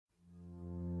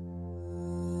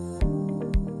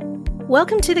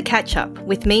Welcome to The Catch Up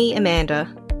with me, Amanda.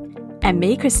 And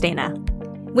me, Christina.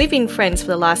 We've been friends for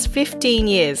the last 15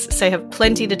 years, so have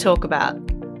plenty to talk about.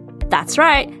 That's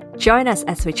right. Join us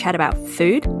as we chat about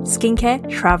food, skincare,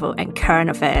 travel, and current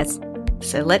affairs.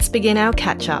 So let's begin our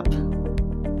catch up.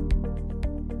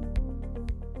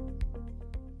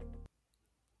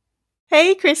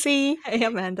 Hey, Chrissy. Hey,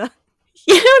 Amanda.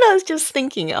 You know what I was just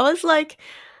thinking? I was like,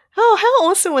 oh, how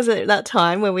awesome was it at that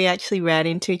time when we actually ran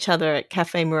into each other at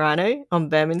Cafe Murano on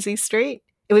Bermondsey Street?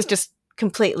 It was just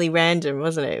completely random,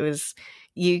 wasn't it? It was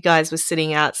you guys were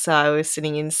sitting outside, I was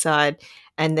sitting inside,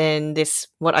 and then this,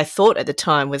 what I thought at the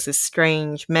time was this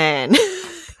strange man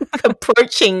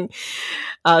approaching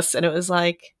us, and it was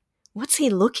like, what's he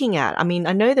looking at? I mean,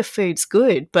 I know the food's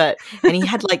good, and he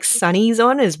had like sunnies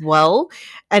on as well,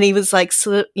 and he was like,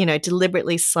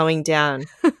 deliberately slowing down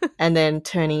and then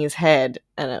turning his head,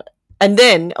 and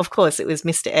then of course it was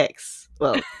Mr. X.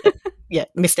 Well, yeah,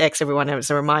 Mr. X, everyone as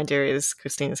a reminder, is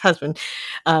Christina's husband.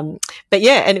 But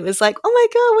yeah, and it was like, oh my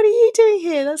God, what are you doing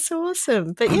here? That's so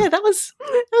awesome. But yeah, that was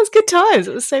good times.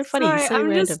 It was so funny, Sorry, so I'm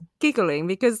random. just giggling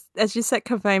because as you said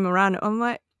Cafe Murano, I'm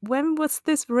like, when was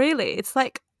this really? It's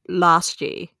like last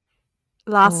year,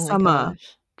 last summer,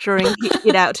 during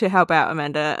Eat Out to Help Out,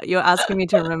 Amanda. You're asking me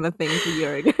to remember things a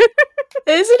year ago.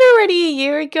 Is it already a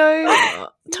year ago?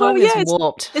 Time is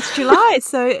warped. It's July,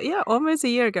 so yeah, almost a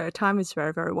year ago. Time is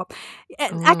very, very warped.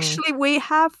 And actually, we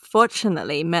have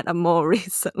fortunately met more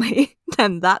recently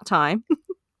than that time.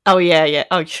 Oh, yeah.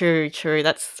 Oh, true.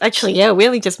 That's actually, yeah, we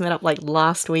only just met up like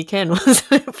last weekend,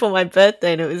 wasn't it, for my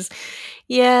birthday, and it was,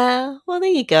 yeah, well, there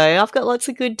you go. I've got lots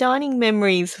of good dining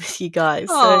memories with you guys.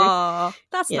 Oh,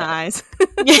 that's nice.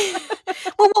 Yeah.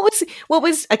 Well, what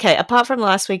was, okay, apart from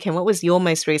last weekend, what was your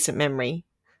most recent memory?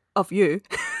 Of you?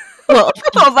 Well,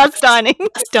 of us dining.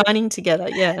 Us dining together,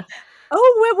 yeah.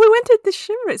 Oh, we went to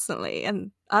Dishoom recently,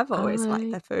 and I've always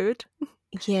liked their food.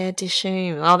 Yeah,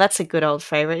 Dishoom. Oh, that's a good old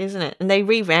favourite, isn't it? And they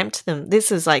revamped them.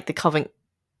 This is like the Covent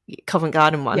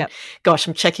Garden one. Yep. Gosh,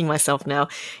 I'm checking myself now.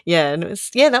 Yeah, and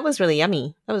that was really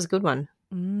yummy. That was a good one.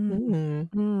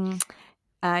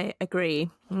 I agree.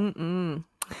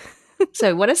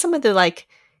 So what are some of the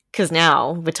because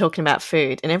now we're talking about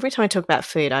food, and every time I talk about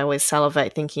food, I always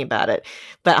salivate thinking about it.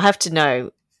 But I have to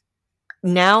know,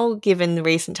 now, given the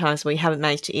recent times we haven't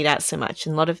managed to eat out so much,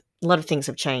 and a lot of things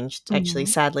have changed, actually,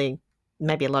 sadly,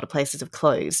 maybe a lot of places have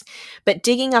closed. But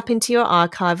digging up into your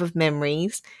archive of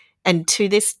memories, and to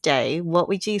this day, what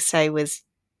would you say was,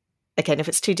 okay, and if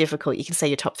it's too difficult, you can say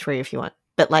your top 3 if you want,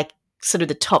 but like sort of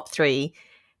the top 3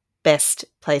 best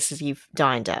places you've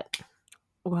dined at?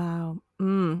 Wow.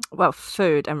 Well,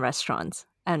 food and restaurants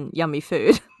and yummy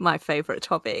food, my favorite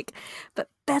topic. But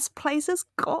best places?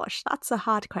 Gosh, that's a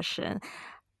hard question.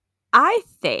 I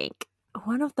think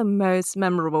one of the most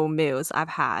memorable meals I've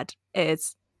had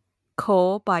is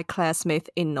Core by Claire Smith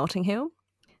in Notting Hill.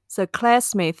 So Claire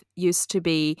Smith used to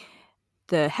be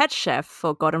the head chef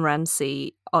for Gordon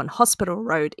Ramsay on Hospital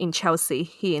Road in Chelsea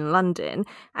here in London,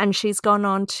 and she's gone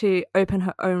on to open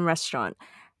her own restaurant.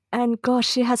 And gosh,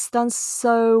 she has done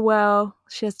so well.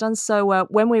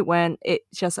 When we went, it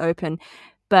just opened,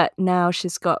 but now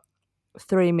she's got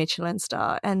 3 Michelin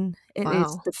Star, and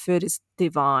the food is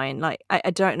divine. Like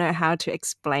I don't know how to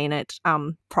explain it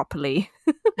properly.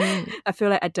 I feel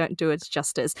like I don't do it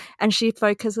justice. And she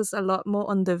focuses a lot more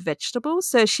on the vegetables.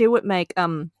 So she would make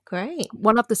great.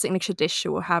 One of the signature dish she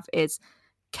will have is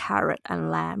carrot and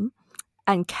lamb,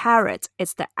 and carrot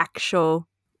is the actual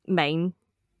main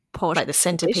portion, like the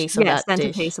centerpiece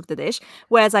of the dish.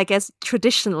 Whereas I guess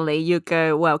traditionally you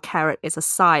go, well, carrot is a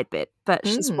side bit, but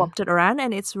she swapped it around,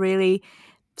 and it's really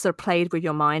sort of played with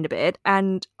your mind a bit.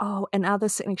 And another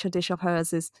signature dish of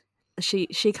hers is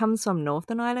she comes from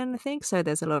Northern Ireland, I think, so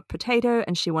there's a lot of potato,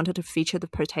 and she wanted to feature the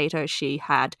potato she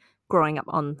had growing up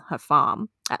on her farm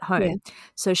at home.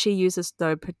 So she uses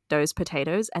those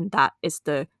potatoes, and that is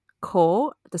the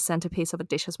core, the centerpiece of a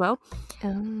dish as well.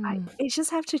 You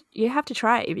have to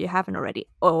try it if you haven't already,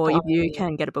 or if you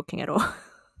can get a booking at all.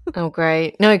 Oh,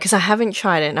 great. No, because I haven't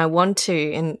tried it and I want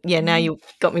to. And yeah, now you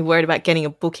got me worried about getting a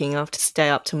booking. I have to stay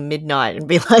up till midnight and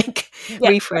be like,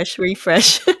 refresh.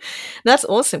 That's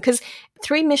awesome. Because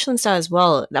 3 Michelin stars as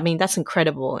well. I mean, that's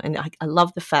incredible. And I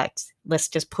love the fact, let's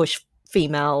just push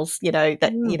females,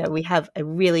 that we have a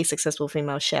really successful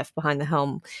female chef behind the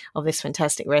helm of this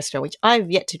fantastic restaurant, which I've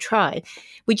yet to try.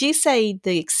 Would you say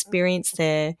the experience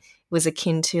there was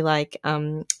akin to like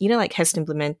Heston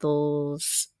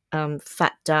Blumenthal's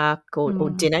Fat Duck or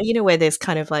dinner, where there's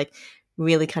kind of like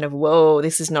really kind of, whoa,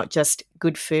 this is not just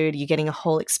good food, you're getting a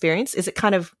whole experience? Is it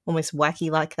kind of almost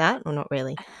wacky like that, or not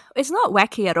really? It's not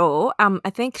wacky at all. I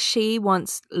think she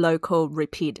wants local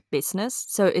repeat business,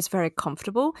 so it's very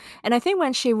comfortable. And I think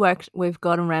when she worked with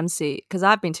Gordon Ramsay, because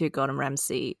I've been to Gordon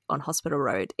Ramsay on Hospital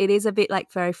Road, it is a bit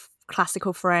like very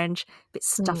classical French, a bit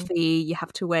Mm. stuffy. You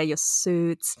have to wear your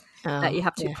suits, that Oh, you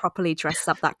have to yeah. properly dress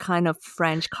up, that kind of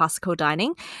French classical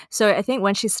dining. So I think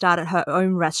when she started her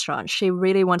own restaurant, she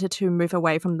really wanted to move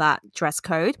away from that dress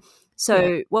code. Yeah.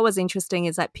 So what was interesting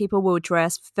is that people will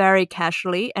dress very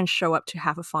casually and show up to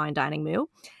have a fine dining meal.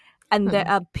 And there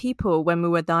Hmm. are people, when we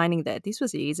were dining there, this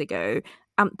was years ago,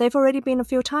 they've already been a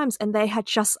few times and they had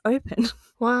just opened.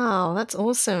 Wow, that's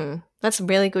awesome. That's a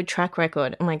really good track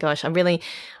record. Oh my gosh,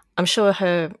 I'm sure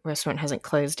her restaurant hasn't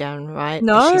closed down, right? Is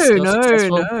No, she still no,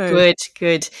 successful? no. Good,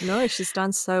 good. No, she's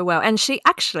done so well. And she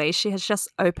has just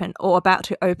opened or about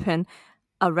to open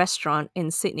a restaurant in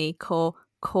Sydney called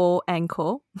Core and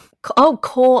Core. Oh,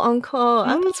 core encore.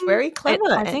 Oh, that's Mm. very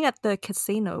clever. I think at the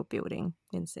casino building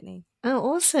in Sydney.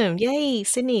 Oh, awesome. Yay,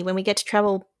 Sydney. When we get to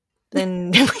travel,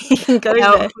 then we can go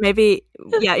Well, there. maybe,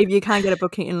 yeah, if you can't get a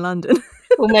booking in London.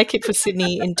 We'll make it for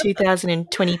Sydney in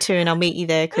 2022 and I'll meet you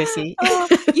there, Chrissy. Oh,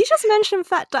 you just mentioned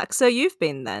Fat Duck, so you've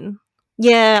been then.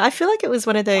 Yeah, I feel like it was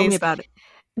one of Tell me those, about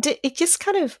it. it just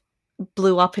kind of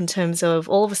blew up in terms of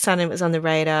all of a sudden it was on the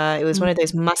radar. It was one of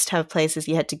those must-have places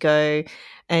you had to go,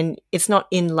 and it's not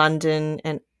in London.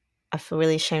 And I feel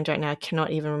really ashamed right now. I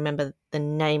cannot even remember the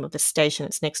name of the station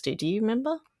it's next to. Do you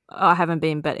remember? Oh, I haven't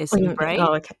been, but it's Oh, you in haven't been? Bray.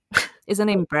 Oh, okay. Isn't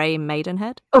it in Bray,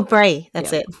 Maidenhead? Oh, Bray.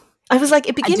 That's Yeah. it. I was like,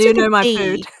 it I begins do with know a my B.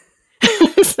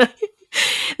 food. So,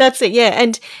 that's it. Yeah,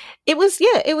 and it was.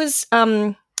 Yeah, it was.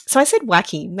 So I said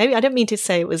wacky. Maybe I don't mean to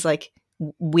say it was like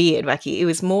weird wacky. It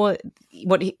was more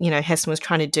what Heston was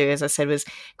trying to do, as I said, was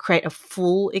create a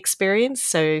full experience.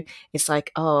 So it's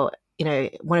like, oh,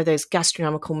 one of those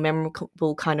gastronomical,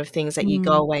 memorable kind of things that you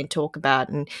go Mm. away and talk about,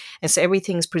 and so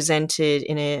everything's presented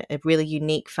in a really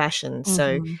unique fashion.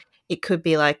 So Mhm. it could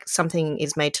be like something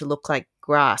is made to look like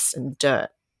grass and dirt,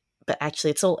 but actually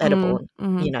it's all edible,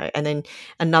 Mhm. and then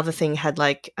another thing had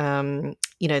like,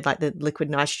 like the liquid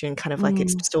nitrogen kind of like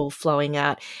it's Mm. just all flowing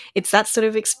out. It's that sort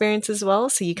of experience as well.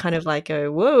 So you kind of like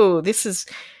go, whoa, this is,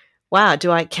 wow,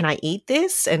 can I eat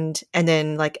this? And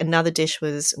then like another dish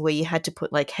was where you had to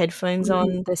put like headphones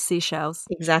on. The seashells.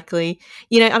 Exactly.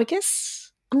 I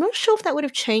guess I'm not sure if that would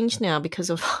have changed now because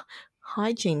of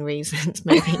hygiene reasons,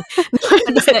 maybe. But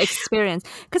it's But the experience.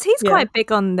 Because he's yeah, quite big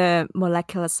on the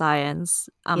molecular science,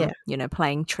 yeah,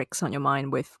 playing tricks on your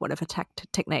mind with whatever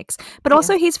techniques. But yeah.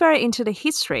 also he's very into the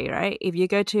history, right? If you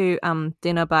go to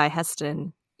Dinner by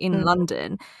Heston in Mm,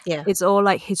 London, yeah. it's all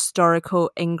like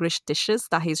historical English dishes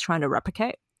that he's trying to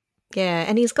replicate. Yeah,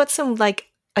 and he's got some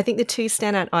like, I think the two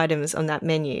standout items on that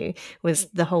menu was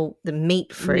the meat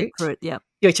Meat fruit, fruit, yeah.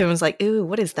 which everyone's like, "Ooh,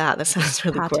 what is that? That sounds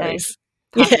really Pate. gross."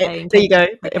 Yeah, Pate in there you go.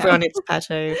 takeout. Everyone eats pate.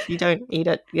 If you don't eat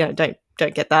it,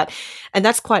 don't get that. And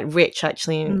that's quite rich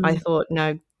actually. And I Mm. thought,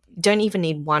 no, don't even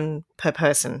need one per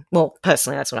person. Well,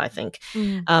 personally, that's what I think.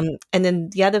 Mm. And then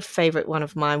the other favorite one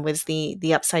of mine was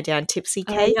the upside down tipsy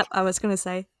Yep, cake. I was going to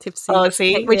say tipsy Oh, cake,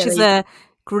 see, which yeah, is there you a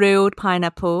grilled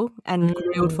pineapple and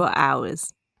grilled go. for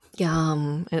hours.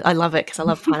 Yum. I love it because I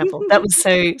love pineapple. That was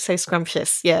so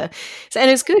scrumptious, yeah. So and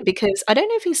it's good because I don't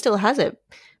know if he still has it,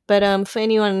 but, for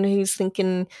anyone who's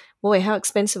thinking, "Boy, how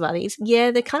expensive are these?"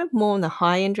 Yeah, they're kind of more in the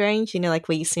high-end range, like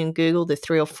where you see on Google, the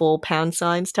 3 or 4 pound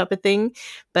signs type of thing,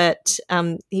 but,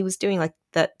 he was doing, like,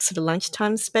 that sort of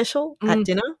lunchtime special at Mm.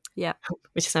 dinner, Yeah,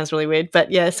 which sounds really weird,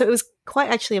 but yeah, so it was quite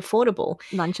actually affordable,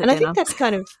 lunch at and I think dinner. that's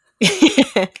kind of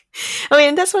yeah. I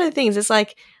mean, that's one of the things, it's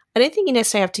like, I don't think you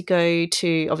necessarily have to go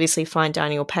to, obviously, fine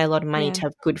dining or pay a lot of money Yeah. to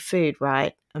have good food,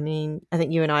 right? I mean, I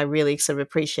think you and I really sort of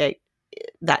appreciate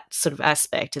that sort of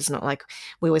aspect. It's not like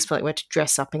we always feel like we have to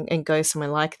dress up and go somewhere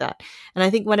like that. And I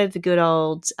think one of the good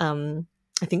old,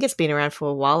 I think it's been around for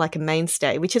a while, like a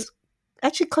mainstay, which is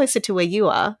actually closer to where you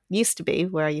are, used to be,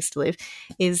 where I used to live,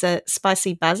 is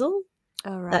Spicy Basil,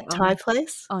 All right, that Thai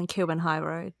place. on Kilburn High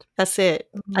Road. That's it.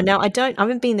 And Mhm. now I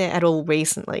haven't been there at all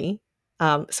recently,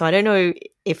 so I don't know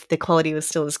if the quality was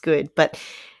still as good, but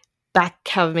back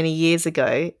however many years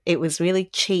ago, it was really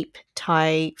cheap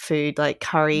Thai food, like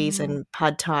curries Mm. and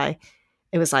pad Thai.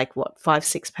 It was like, what, 5,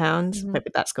 £6? Mhm.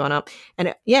 Maybe that's gone up. And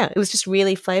it was just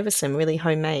really flavoursome, really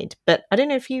homemade. But I don't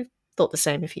know if you thought the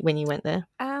same when you went there.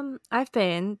 I've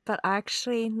been, but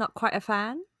actually not quite a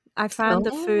fan. I found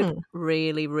the food Oh,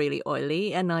 really, really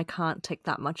oily, and I can't take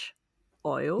that much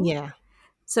oil. yeah.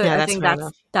 So Yeah, I that's think fair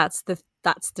enough. that's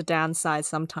the downside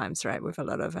sometimes, right? With a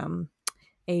lot of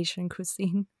Asian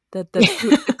cuisine,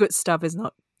 the good stuff is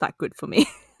not that good for me.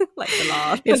 like the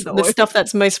lard and It's the the oil. stuff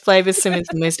that's most flavoursome is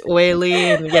the most oily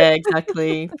and yeah,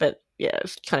 exactly. But yeah,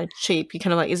 it's kind of cheap. You're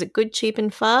kind of like, is it good, cheap,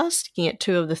 and fast? You can get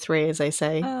two of the three, as they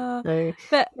say. Uh, So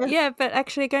but yeah, yeah, but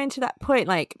actually going to that point,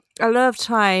 like a lot of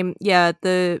time, yeah,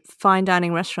 the fine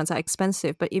dining restaurants are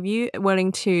expensive, but if you're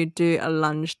willing to do a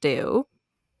lunch deal,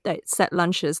 they set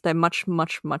lunches, they're much,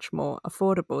 much, much more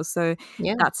affordable. So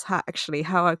yeah. that's actually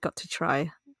how I got to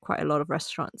try quite a lot of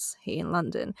restaurants here in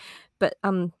London. But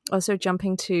also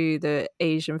jumping to the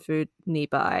Asian food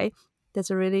nearby,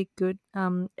 there's a really good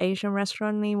Asian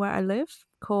restaurant near where I live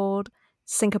called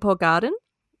Singapore Garden.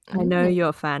 I know Mm, you're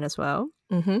a fan as well.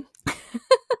 mm-hmm.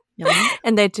 Yummy.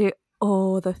 And they do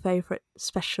all the favorite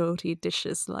specialty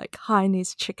dishes like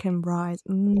Hainanese chicken rice.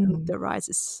 Yum. The rice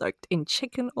is soaked in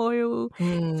chicken oil,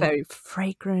 Mm. very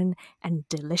fragrant and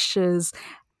delicious.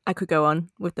 I could go on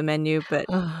with the menu, but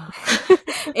Oh.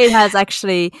 it has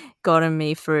actually gotten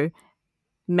me through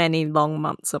many long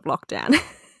months of lockdown.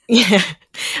 Yeah,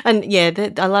 and yeah,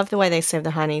 I love the way they serve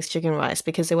the Hainanese chicken rice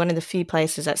because they're one of the few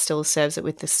places that still serves it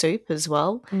with the soup as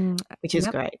well, which is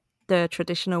Yep, great. the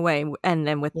traditional way, and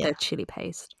then with Yeah. the chili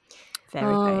paste.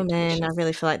 Very, Oh very man, I delicious.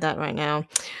 really feel like that right now.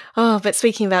 Oh, but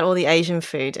speaking about all the Asian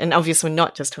food, and obviously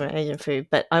not just about Asian food,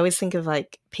 but I always think of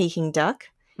like Peking duck.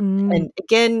 Mm, And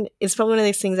again, it's probably one of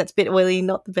those things that's a bit oily,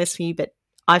 not the best for you, but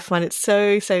I find it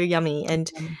so, so yummy.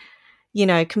 And,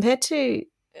 yummy. compared to,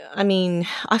 I mean,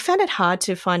 I found it hard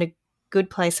to find a good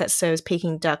place that serves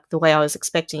Peking duck the way I was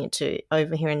expecting it to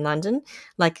over here in London.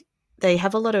 Like, they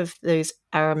have a lot of those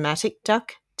aromatic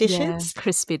duck Yeah, dishes.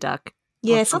 crispy duck or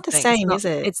Yeah, it's not the something. It's same, not is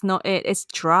it? it's not it, it's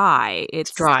dry.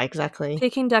 It's It's dry, exactly.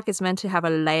 Peking duck is meant to have a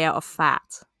layer of fat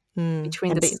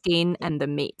between And the a bit, skin and the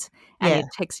meat, and yeah, it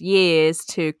takes years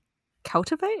to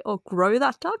cultivate or grow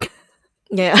that duck.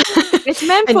 yeah. It's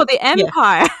meant And for the yeah.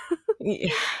 empire.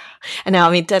 Yeah. I know,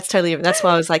 I mean, that's totally that's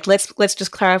why I was like, let's just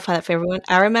clarify that for everyone.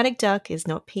 Aromatic duck is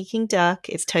not Peking duck.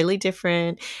 It's totally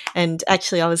different. And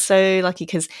actually, I was so lucky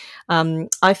because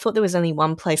I thought there was only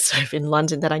one place sort of in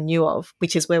London that I knew of,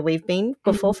 which is where we've been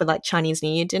before Mm, for like Chinese New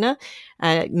Year dinner,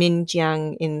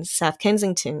 Minjiang in South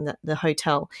Kensington, the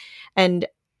hotel. And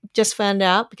just found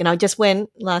out, and I just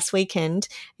went last weekend,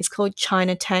 it's called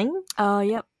Chinatang oh,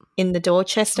 yep. in the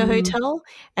Dorchester Mm. Hotel,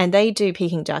 and they do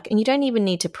Peking duck, and you don't even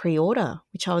need to pre-order,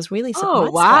 which I was really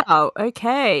Oh, surprised at. wow.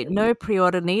 Okay. No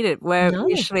pre-order needed, where No.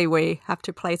 usually we have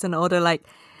to place an order like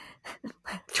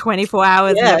 24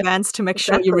 hours in Yeah, advance to make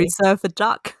sure you exactly. reserve the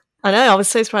duck. I know, I was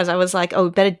so surprised. I was like, "Oh,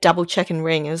 better double check and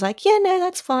ring." It was like, "Yeah, no,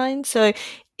 that's fine." So,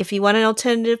 if you want an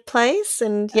alternative place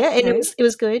and yeah, and it Okay.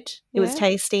 was good. It was Yeah.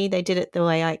 tasty. They did it the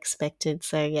way I expected.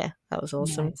 So, yeah, that was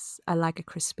awesome. Nice. I like a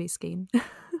crispy skin.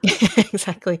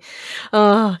 Exactly.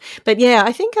 Oh, but yeah,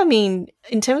 I think, I mean,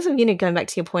 in terms of, going back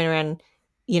to your point around,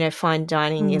 fine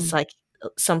dining is Mm, like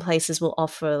some places will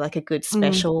offer like a good mm,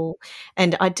 special.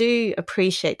 And I do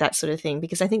appreciate that sort of thing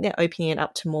because I think they're opening it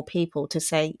up to more people to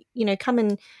say, come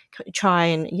and try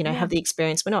and, yeah. have the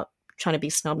experience. We're not trying to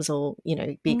be snobs or,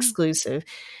 be Mm, exclusive.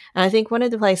 And I think one of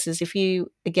the places, if you're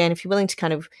willing to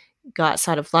kind of go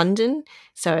outside of London,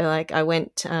 so, like, I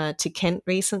went, to Kent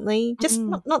recently, just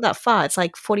mm, not that far. It's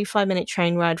like 45-minute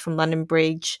train ride from London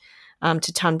Bridge,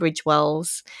 to Tunbridge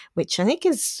Wells, which I think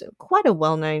is quite a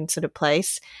well-known sort of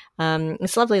place.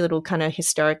 It's a lovely little kind of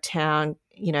historic town,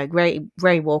 very,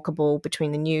 very walkable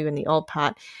between the new and the old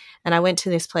part. And I went to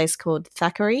this place called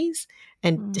Thackeray's.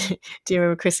 And mm. do you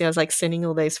remember, Chrissy, I was like sending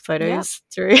all those Yep. photos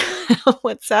through on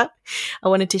WhatsApp. I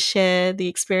wanted to share the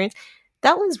experience.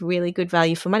 That was really good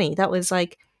value for money. That was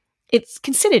like, it's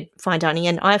considered fine dining,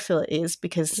 and I feel it is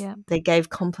because Yep. they gave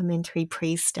complimentary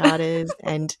pre-starters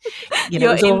and, it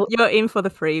You're was in all, you're in for the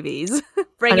freebies. I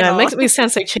Bring it know, it on. makes me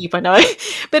sound so cheap, I know,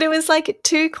 but it was like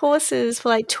 2 courses for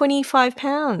like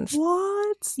 £25.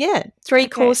 What? Yeah, 3 Okay,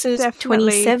 courses,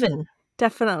 definitely 27.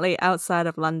 definitely outside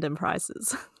of London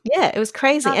prices. Yeah, it was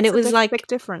crazy, and That's it a was big like,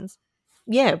 difference.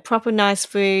 yeah, proper nice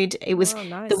food. It was Oh, the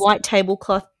nice. white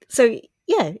tablecloth. So,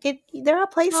 yeah, there are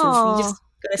places, you Oh, just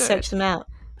gotta good. search them out.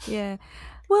 Yeah.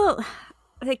 Well,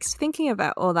 like thinking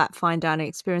about all that fine dining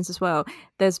experience as well,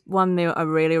 there's one meal I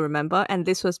really remember, and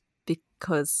this was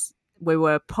because we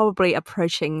were probably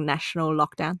approaching national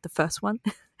lockdown, the first one.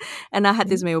 And I had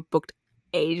this Mhm. meal booked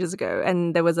ages ago,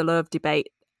 and there was a lot of debate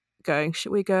going,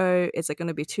 should we go? Is it going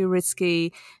to be too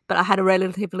risky? But I had a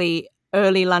relatively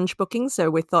early lunch booking, so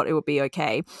we thought it would be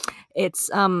okay. It's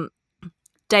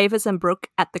Davis and Brooke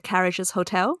at the Carriages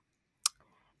Hotel.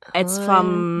 It's Oh,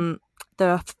 from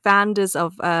the founders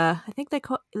of, I think they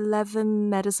call it 11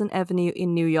 Madison Avenue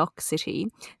in New York City.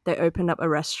 They opened up a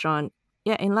restaurant,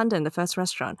 yeah, in London, the first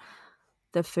restaurant.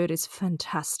 The food is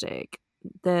fantastic.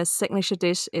 The signature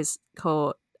dish is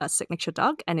called a signature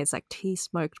duck, and it's like tea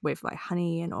smoked with like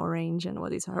honey and orange and all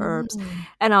these herbs. Mm.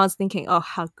 And I was thinking, oh,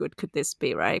 how good could this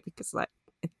be, right? Because like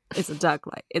it's a duck,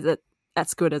 like is it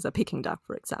as good as a Peking duck,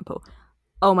 for example?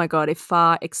 Oh my god, it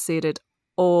far exceeded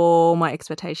all my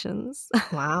expectations.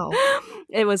 Wow.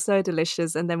 It was so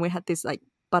delicious. And then we had this like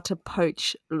butter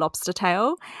poached lobster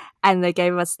tail, and they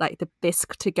gave us like the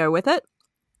bisque to go with it.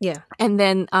 Yeah. And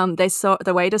then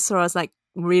the waiter saw us like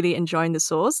really enjoying the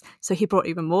sauce, so he brought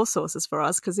even more sauces for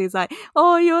us because he's like,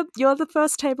 oh, you're the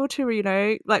first table to, you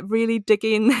know, like really dig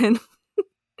in and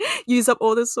use up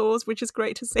all the sauce, which is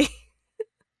great to see.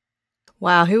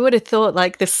 Wow, who would have thought,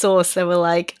 like, the sauce, they were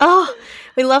like, "Oh,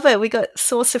 we love it. We got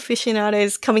sauce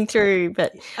aficionados coming through."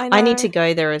 But I I need know. to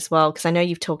go there as well because I know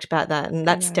you've talked about that, and I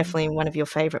that's know. definitely one of your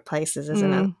favorite places,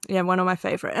 isn't it? Yeah, one of my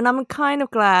favorite. And I'm kind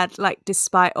of glad, like,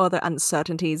 despite all the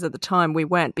uncertainties at the time we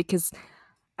went, because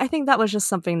I think that was just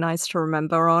something nice to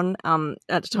remember on.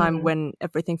 At the time Mm. when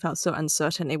everything felt so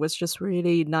uncertain, it was just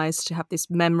really nice to have this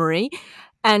memory.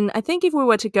 And I think if we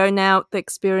were to go now, the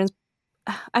experience,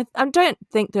 I don't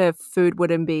think the food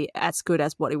wouldn't be as good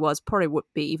as what it was. Probably would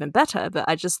be even better, but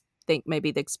I just think maybe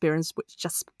the experience would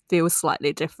just feel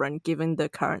slightly different given the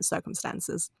current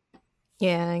circumstances.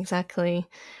 Yeah, exactly.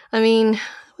 I mean,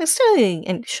 we're slowly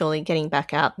and surely getting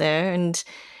back out there, and,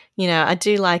 I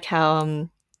do like how,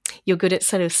 you're good at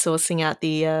sort of sourcing out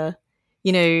the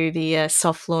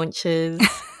soft launches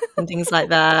and things like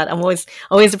that. I'm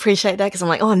always appreciate that because I'm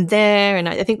like, "Oh, I'm there," and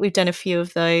I think we've done a few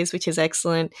of those, which is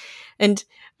excellent. And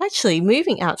actually,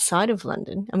 moving outside of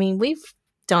London, I mean, we've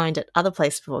dined at other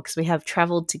places before because we have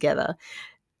traveled together,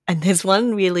 and there's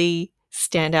one really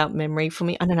standout memory for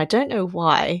me, and I don't know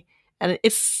why, and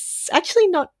it's actually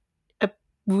not a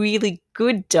really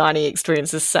good dining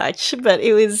experience as such, but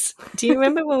it was, do you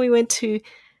remember when we went to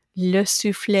Le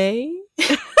Soufflé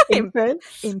in in,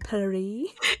 France? in Paris.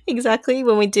 Exactly,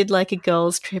 when we did like a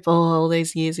girls' trip, all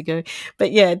those years ago.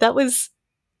 But yeah, that was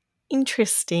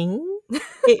interesting.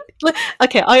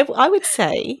 Okay, I would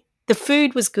say the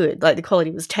food was good, like the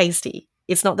quality was tasty.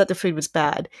 It's not that the food was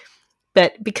bad,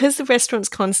 but because the restaurant's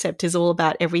concept is all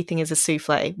about everything as a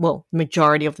souffle, well,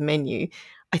 majority of the menu,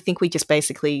 I think we just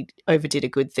basically overdid a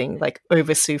good thing, like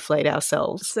over souffled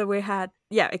ourselves. So we had,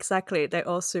 yeah, exactly. They're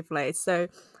all soufflés. So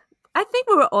I think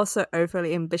we were also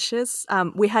overly ambitious.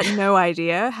 We had no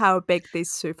idea how big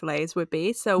these soufflés would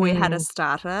be. So we had a Mm,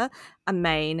 starter, a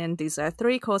main, and dessert.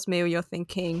 3-course meal, you're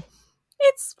thinking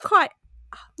it's quite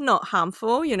not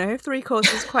harmful, you know, 3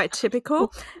 courses is quite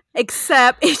typical,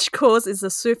 except each course is a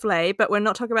souffle, but we're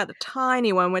not talking about the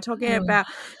tiny one. We're talking mm, about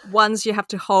ones you have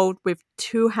to hold with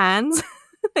 2 hands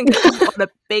and cook on a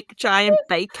big giant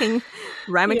baking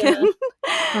ramekin. yeah.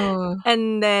 Oh,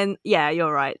 And then, yeah,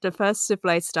 you're right. The first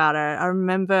souffle starter, I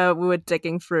remember we were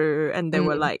digging through and they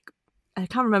were mm, like, I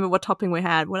can't remember what topping we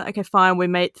had. We're like, okay, fine, we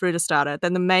made through the starter.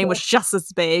 Then the main was just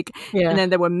as big, and yeah. then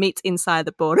there were meats inside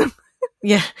the bottom.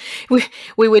 Yeah.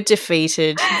 We were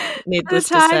defeated, By the needless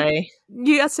to time say.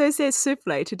 you associate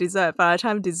souffle to dessert, by the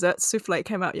time dessert souffle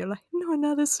came out, you're like, no,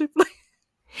 another souffle.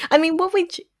 I mean,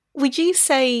 would you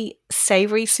say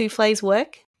savory soufflés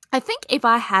work? I think if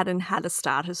I hadn't had a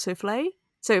starter souffle,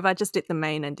 so if I just did the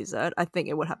main and dessert, I think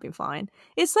it would have been fine.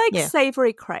 It's like Yeah.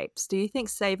 savory crepes. Do you think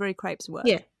savory crepes work?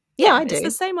 Yeah. Yeah, Yeah, I it's the do.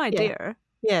 same Yeah. idea.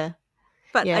 Yeah.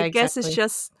 But Yeah, I guess it's exactly.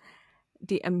 just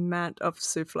the amount of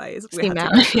souffles It's we the had to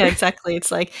amount. go Yeah, through. exactly.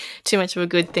 It's like too much of a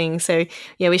good thing. So,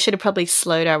 yeah, we should have probably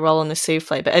slowed our roll on the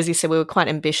souffle. But as you said, we were quite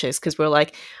ambitious because we were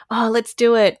like, oh, let's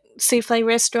do it. Souffle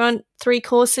restaurant, 3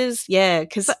 courses. Yeah,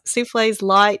 because But souffle's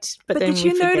light, but but then did we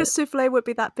you know the forget. souffle would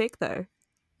be that big though?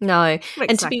 No.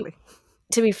 And to be Exactly.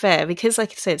 to be fair, because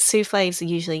like I said, souffles are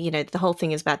usually, the whole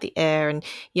thing is about the air and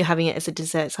you're having it as a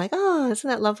dessert. It's like, oh, isn't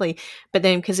that lovely? But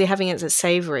then because you're having it as a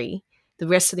savory, the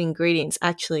rest of the ingredients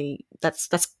actually, that's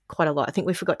quite a lot. I think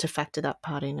we forgot to factor that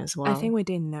part in as I think well. we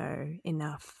didn't know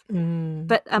enough. Mm,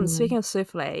 But mm. speaking of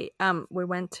souffle, we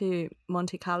went to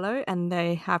Monte Carlo and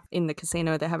they have in the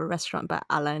casino they have a restaurant by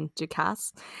Alain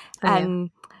Ducasse, Oh, yeah.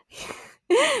 and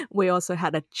we also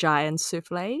had a giant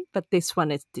souffle, but this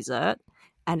one is dessert.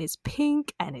 And it's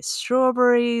pink and it's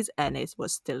strawberries and it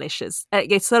was delicious.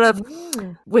 It's sort of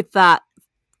Mm. with that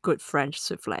good French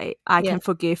souffle, I Yeah. can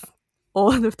forgive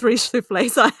all the 3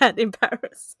 souffles I had in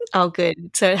Paris. Oh, good.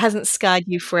 So it hasn't scarred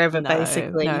you forever, No,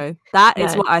 basically. no. That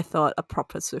is No. what I thought a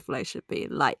proper souffle should be.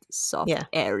 Light, soft, Yeah.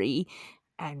 airy,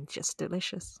 and just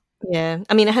delicious. Yeah,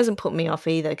 I mean, it hasn't put me off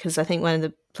either because I think one of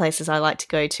the places I like to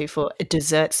go to for a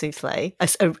dessert souffle,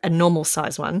 a normal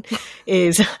size one,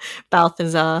 is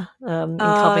Balthazar in Oh,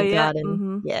 Covent yeah. Garden.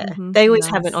 Mhm, Yeah, mhm. they always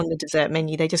have it Nice. on the dessert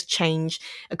menu. They just change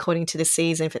according to the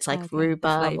season if it's like Okay, the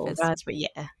rhubarb or flavors. raspberry.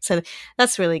 Yeah, so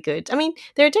that's really good. I mean,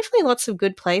 there are definitely lots of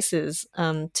good places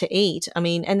to eat. I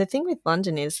mean, and the thing with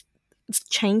London is it's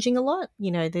changing a lot.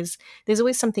 You know, there's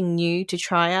always something new to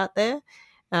try out there.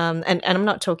 And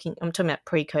I'm talking about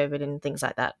pre-COVID and things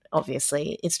like that,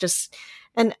 obviously. It's just,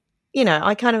 and,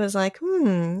 I kind of was like,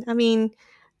 I mean,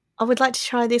 I would like to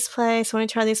try this place. I want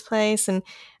to try this place. And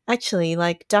actually,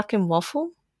 like duck and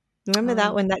waffle, remember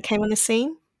that Oh. when that came on the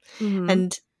scene? Mhm,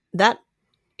 And that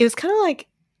it was kind of like,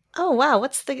 oh wow,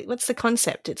 what's the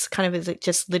concept? It's kind of is it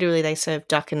just literally they serve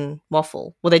duck and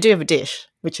waffle. Well, they do have a dish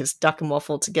which is duck and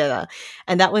waffle together,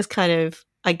 and that was kind of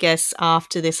I guess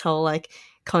after this whole like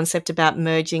concept about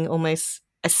merging almost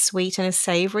a sweet and a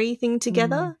savory thing mhm,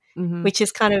 together, mhm. which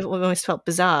is kind of almost felt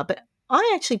bizarre, but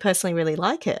I actually personally really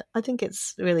like it. I think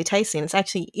it's really tasty, and it's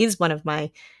actually is one of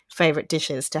my favorite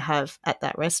dishes to have at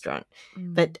that restaurant.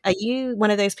 Mm. But are you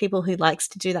one of those people who likes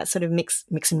to do that sort of mix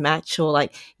and match, or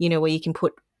like where you can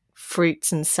put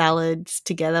fruits and salads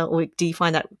together, or do you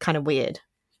find that kind of weird?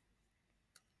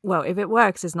 Well, if it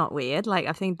works, it's not weird. Like,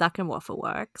 I think duck and waffle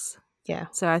works. Yeah,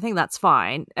 So I think that's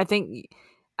fine. I think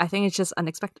it's just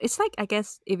unexpected. It's like, I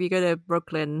guess, if you go to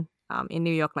Brooklyn, in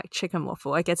New York, like chicken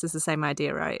waffle, I guess it's the same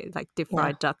idea, right? Like deep yeah,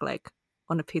 fried duck leg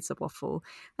on a pizza waffle.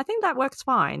 I think that works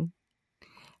fine.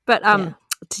 But yeah.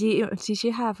 did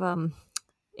you have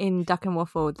in duck and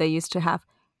waffle they used to have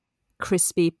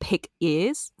crispy pig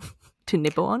ears to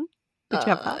nibble on? Did you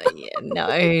have that? Yeah,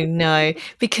 no, no,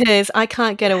 because I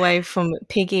can't get away from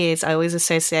pig ears. I always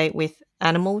associate with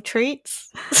animal treats,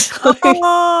 so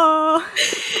Oh.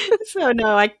 so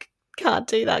no, can't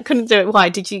do that. Couldn't do it. Why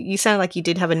did you? You sound like you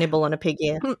did have a nibble on a pig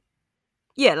ear.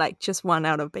 Yeah, like just one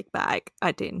out of a big bag.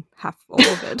 I didn't have all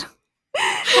of it.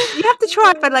 You have to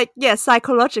try it, but like, yeah,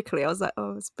 psychologically, I was like,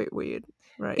 oh, it's a bit weird,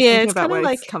 right? Yeah, Thinking it's about kind of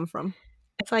where it's like come from.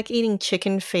 it's like eating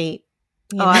chicken feet,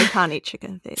 you Oh, know. I can't eat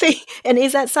chicken feet. See, and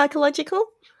is that psychological?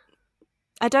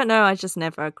 I don't know. I just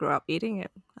never grew up eating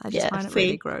it. I just Yeah, find it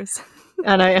really see, gross.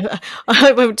 and I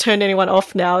hope I would turn anyone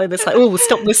off now. And it's like, oh,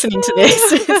 stop listening to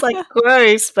this. It's like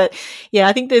gross, but yeah,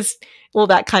 I think there's all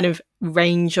that kind of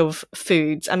range of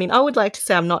foods. I mean, I would like to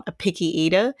say I'm not a picky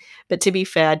eater, but to be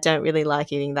fair, I don't really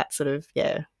like eating that sort of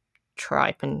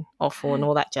tripe and offal and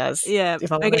all that jazz. Yeah.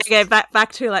 If I'm Okay. honest, Okay.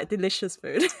 Back to like delicious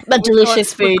food. but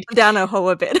delicious We've food. gone down a hole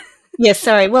a bit. Yeah,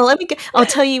 sorry. Well, let me go. I'll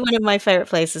tell you one of my favorite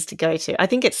places to go to. I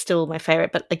think it's still my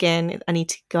favorite, but again, I need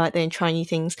to go out there and try new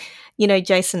things. You know,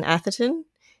 Jason Atherton?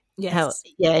 How Yes.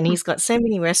 yeah, and he's got so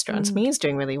many restaurants. I Mm, mean, he's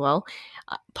doing really well.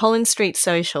 Pollen Street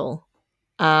Social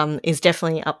is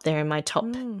definitely up there in my top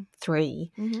mm,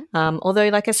 3. mhm, Although,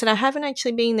 like I said, I haven't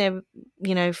actually been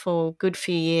there, for a good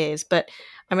few years. But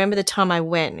I remember the time I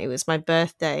went. It was my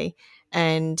birthday,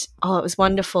 and oh, it was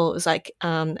wonderful. It was like,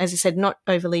 as I said, not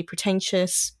overly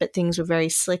pretentious, but things were very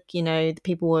slick. The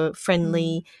people were mm,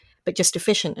 friendly, but just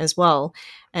efficient as well.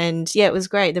 And yeah, it was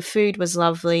great. The food was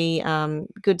lovely.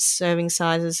 Good serving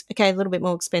sizes. Okay, a little bit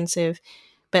more expensive,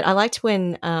 but I liked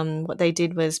when what they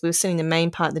did was we were sitting in the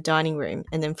main part of the dining room,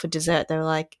 and then for dessert they were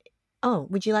like, "Oh,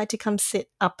 would you like to come sit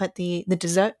up at the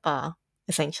dessert bar?"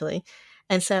 Essentially,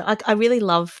 and so I really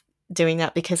love doing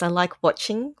that because I like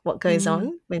watching what goes mm.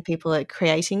 on when people are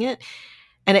creating it.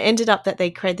 And it ended up that they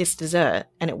created this dessert,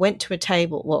 and it went to a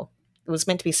table. Well, it was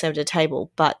meant to be served at a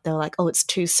table, but they were like, "Oh, it's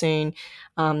too soon.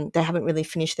 They haven't really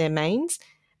finished their mains,"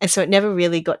 and so it never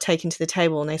really got taken to the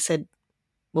table. And they said,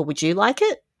 well, would you like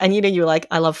it? And you were like,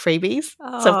 I love freebies.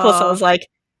 So of course I Oh, was like,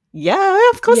 yeah,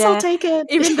 of course I'll yeah. take it.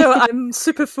 Even though I'm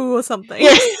super full or something,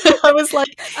 Yeah, I was like,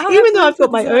 I'll have even though room I've for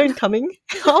got my dessert. own coming,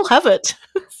 I'll have it.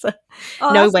 So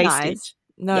Oh, no that's nice. wastage.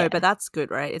 No, Yeah. but that's good,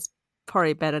 right? It's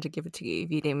probably better to give it to you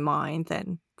if you didn't mind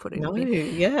than put it in the No,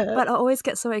 bin. yeah. But I always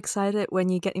get so excited when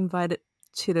you get invited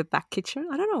to the back kitchen.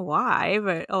 I don't know why,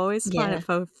 but I always find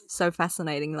Yeah. it so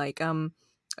fascinating. Like,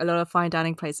 a lot of fine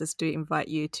dining places do invite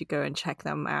you to go and check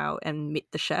them out and meet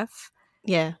the chef.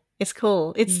 Yeah. It's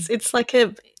cool. Mm. It's like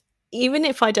even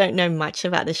if I don't know much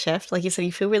about the chef, like you said,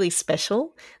 you feel really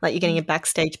special, like you're getting Mm. a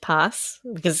backstage pass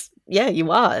because yeah,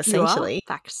 you are You are essentially.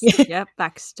 yeah,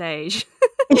 backstage,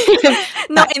 Back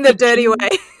not in the dirty way.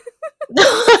 kitchen.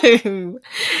 No,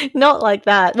 not like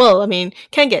that. Well, I mean,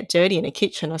 can get dirty in a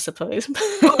kitchen, I suppose.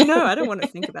 Oh no, I don't want to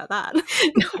think about that.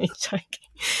 No, I'm joking.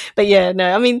 But yeah,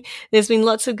 no, I mean, there's been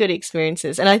lots of good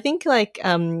experiences. And I think like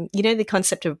the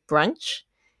concept of brunch.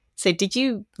 So did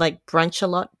you like brunch a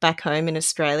lot back home in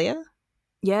Australia?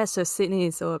 Yeah, so Sydney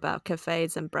is all about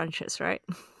cafes and brunches, right?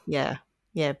 Yeah.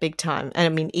 Yeah, big time. And I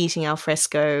mean, eating al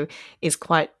fresco is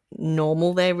quite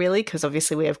normal there, really, because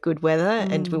obviously we have good weather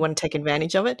and we want to take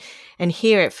advantage of it. And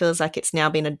here it feels like it's now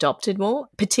been adopted more,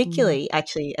 particularly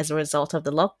actually as a result of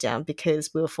the lockdown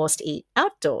because we were forced to eat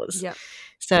outdoors. Yep.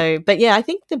 So, but yeah, I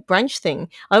think the brunch thing,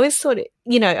 I always thought,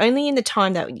 only in the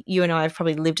time that you and I have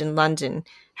probably lived in London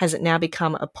has it now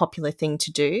become a popular thing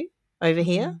to do over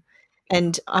here.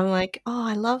 And I'm like, oh,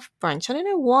 I love brunch. I don't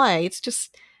know why. It's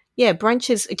just, yeah, brunch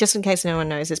is, just in case no one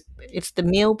knows, it's the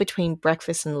meal between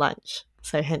breakfast and lunch.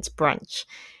 So hence brunch.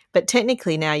 But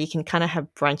technically now you can kind of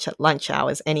have brunch at lunch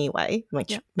hours anyway,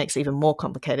 which makes it even more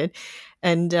complicated.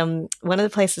 And one of the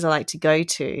places I like to go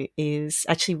to is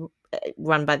actually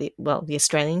run by the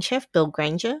Australian chef, Bill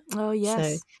Granger. Oh,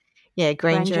 yes. So, yeah,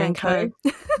 Granger and Co.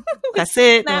 We That's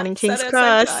it, down snapped in King's at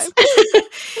the same Cross.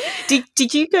 time.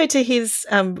 Did you go to his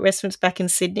restaurants back in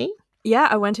Sydney? Yeah,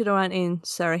 I went to the one in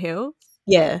Surrey Hills.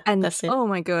 Yeah, And that's it. oh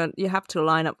my God, you have to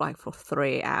line up like for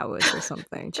 3 hours or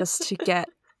something just to get.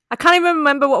 I can't even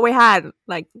remember what we had,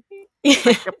 like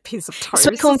a piece of toast.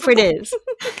 Sweet corn fritters.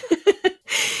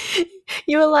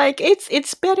 You were like,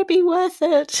 it's better be worth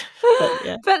it. But,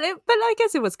 yeah. but I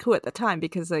guess it was cool at the time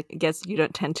because I guess you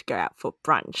don't tend to go out for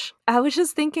brunch. I was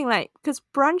just thinking because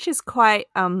brunch is quite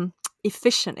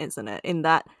efficient, isn't it? In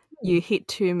that you hit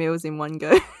 2 meals in one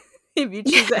go. If you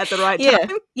choose it at the right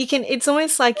time. You can, it's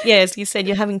almost like, as you said,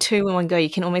 you're having 2 in one go. You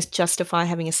can almost justify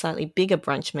having a slightly bigger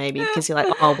brunch maybe because you're like,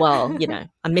 oh, well,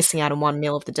 I'm missing out on one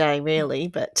meal of the day really.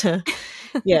 But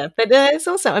yeah, but it's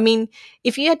also, I mean,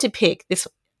 if you had to pick this,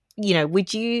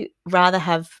 would you rather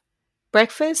have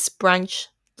breakfast, brunch,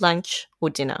 lunch or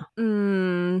dinner?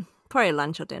 Probably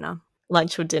lunch or dinner.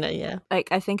 Lunch or dinner, yeah. Like,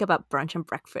 I think about brunch and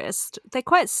breakfast. They're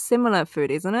quite similar food,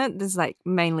 isn't it? There's like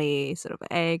mainly sort of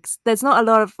eggs. There's not a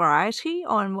lot of variety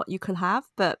on what you could have,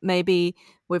 but maybe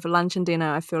with lunch and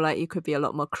dinner, I feel like you could be a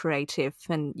lot more creative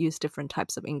and use different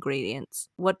types of ingredients.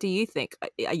 What do you think?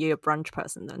 Are you a brunch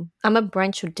person then? I'm a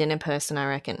brunch or dinner person, I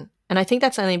reckon. And I think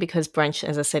that's only because brunch,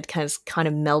 as I said, has kind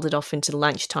of melded off into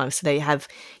lunchtime. So they have,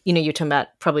 you're talking about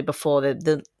probably before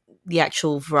the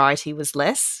actual variety was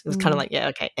less. It was kind of like,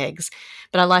 eggs.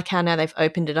 But I like how now they've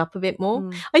opened it up a bit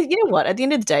more. You know what? At the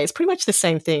end of the day, it's pretty much the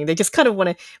same thing. They just kind of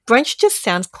want to – brunch just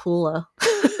sounds cooler.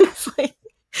 It's like,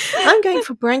 I'm going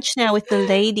for brunch now with the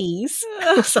ladies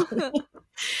or something.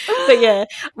 But, yeah.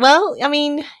 Well, I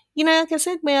mean, like I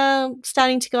said, we are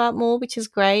starting to go out more, which is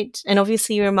great. And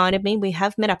obviously you reminded me we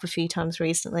have met up a few times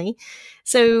recently.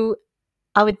 So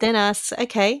I would then ask,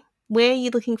 okay, where are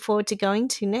you looking forward to going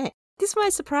to next? This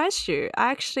might surprise you. I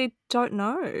actually don't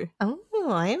know. Oh,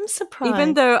 I am surprised.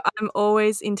 Even though I'm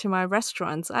always into my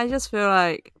restaurants, I just feel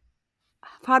like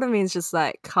part of me is just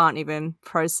like can't even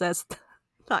process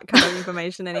that kind of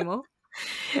information anymore.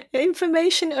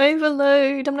 Information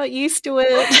overload. I'm not used to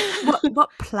it. What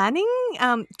planning?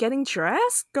 Getting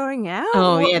dressed? Going out?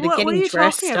 Oh, yeah, the what are getting you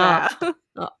dressed talking up.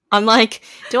 about? I'm like,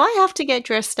 do I have to get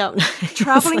dressed up?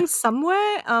 Traveling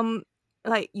somewhere?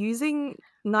 Like using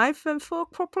knife and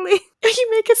fork properly?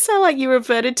 You make it sound like you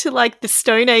reverted to like the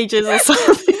Stone Ages or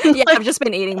something. Yeah, I've just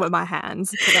been eating with my hands.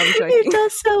 But I'm joking. It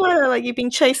does sound like you've been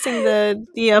chasing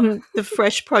the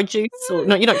fresh produce, or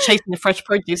no, you're not chasing the fresh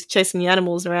produce, chasing the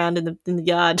animals around in the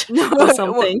yard or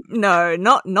something. No,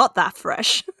 not that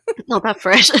fresh. Not that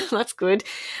fresh. That's good.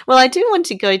 Well, I do want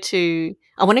to go to.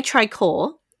 I want to try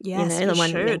core. Yes, the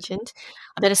one you mentioned.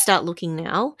 I better start looking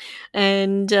now,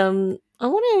 and I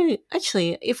want to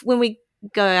actually, when we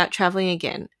go out traveling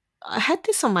again, I had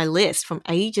this on my list from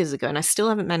ages ago and I still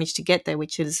haven't managed to get there,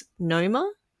 which is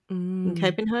Noma in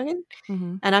Copenhagen.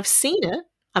 And I've seen it.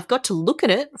 I've got to look at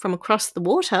it from across the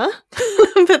water,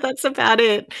 but that's about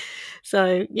it.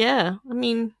 So, yeah, I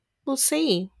mean, we'll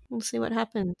see. We'll see what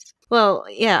happens. Well,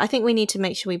 yeah, I think we need to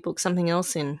make sure we book something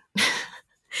else in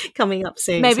coming up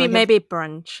soon. Maybe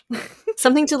brunch.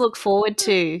 Something to look forward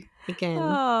to again.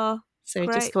 Oh. So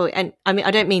Great. just call it, and I mean,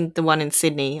 I don't mean the one in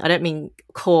Sydney. I don't mean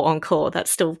core on core. That's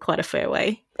still quite a fair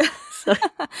way. So.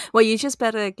 Well, you just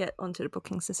better get onto the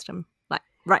booking system, like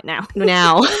right now.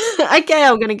 Now. Okay,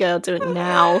 I'm going to go do it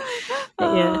now.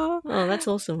 But yeah. Oh, that's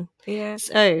awesome. Yeah.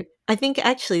 So I think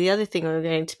actually the other thing we were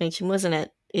going to mention, wasn't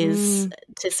it, is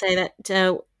to say that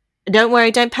don't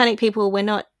worry, don't panic, people. We're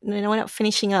not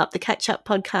finishing up. The catch-up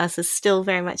podcast is still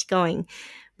very much going.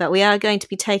 But we are going to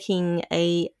be taking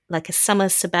a summer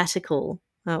sabbatical,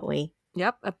 aren't we?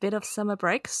 Yep, a bit of summer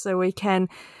break so we can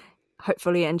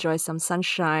hopefully enjoy some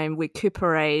sunshine,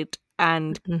 recuperate,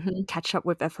 and catch up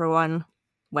with everyone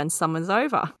when summer's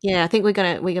over. Yeah, I think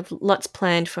we have lots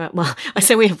planned for. Well, I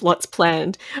say we have lots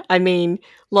planned. I mean,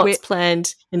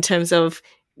 planned in terms of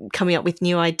coming up with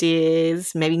new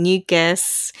ideas, maybe new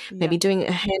guests, maybe Yep. doing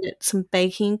a hand at some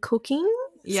baking, cooking,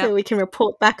 Yep. so we can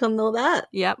report back on all that.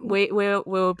 Yep,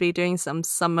 we'll be doing some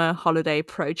summer holiday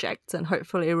projects and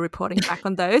hopefully reporting back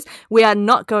on those. We are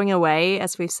not going away,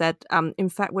 as we've said. In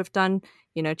fact, we've done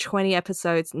 20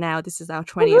 episodes now. This is our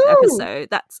 20th Woohoo! episode.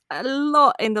 That's a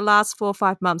lot in the last 4 or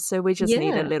 5 months. So we just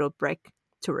need a Yeah. little break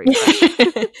to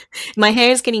refresh. My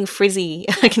hair is getting frizzy.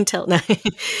 I can tell now.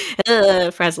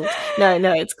 Frazzled.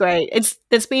 No, it's great.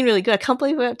 It's been really good. I can't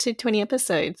believe we're up to 20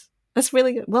 episodes. That's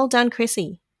really good. Well done,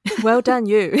 Chrissy. Well done,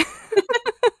 you.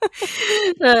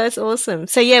 No, that's awesome.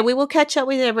 So yeah, we will catch up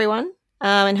with everyone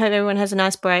and hope everyone has a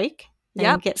nice break and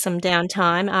Yep. get some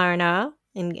downtime, R&R,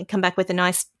 and come back with a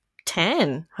nice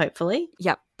tan, hopefully.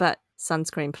 Yep, but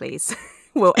sunscreen, please.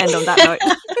 We'll end on that note.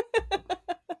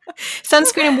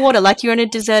 Sunscreen and water like you're on a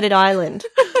deserted island.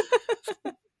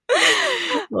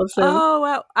 Awesome. Oh,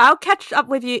 well, I'll catch up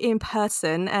with you in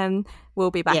person and we'll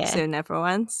be back soon,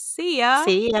 everyone. See ya.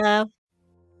 See ya.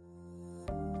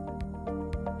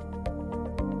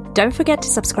 Don't forget to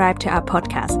subscribe to our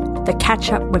podcast, The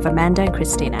Catch Up with Amanda and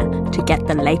Christina, to get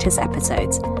the latest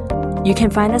episodes. You can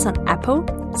find us on Apple,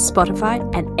 Spotify,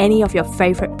 and any of your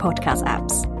favorite podcast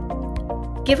apps.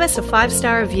 Give us a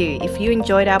 5-star review if you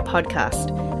enjoyed our podcast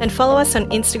and follow us on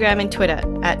Instagram and Twitter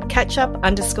at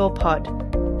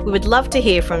catchup_pod. We would love to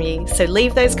hear from you, so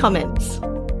leave those comments.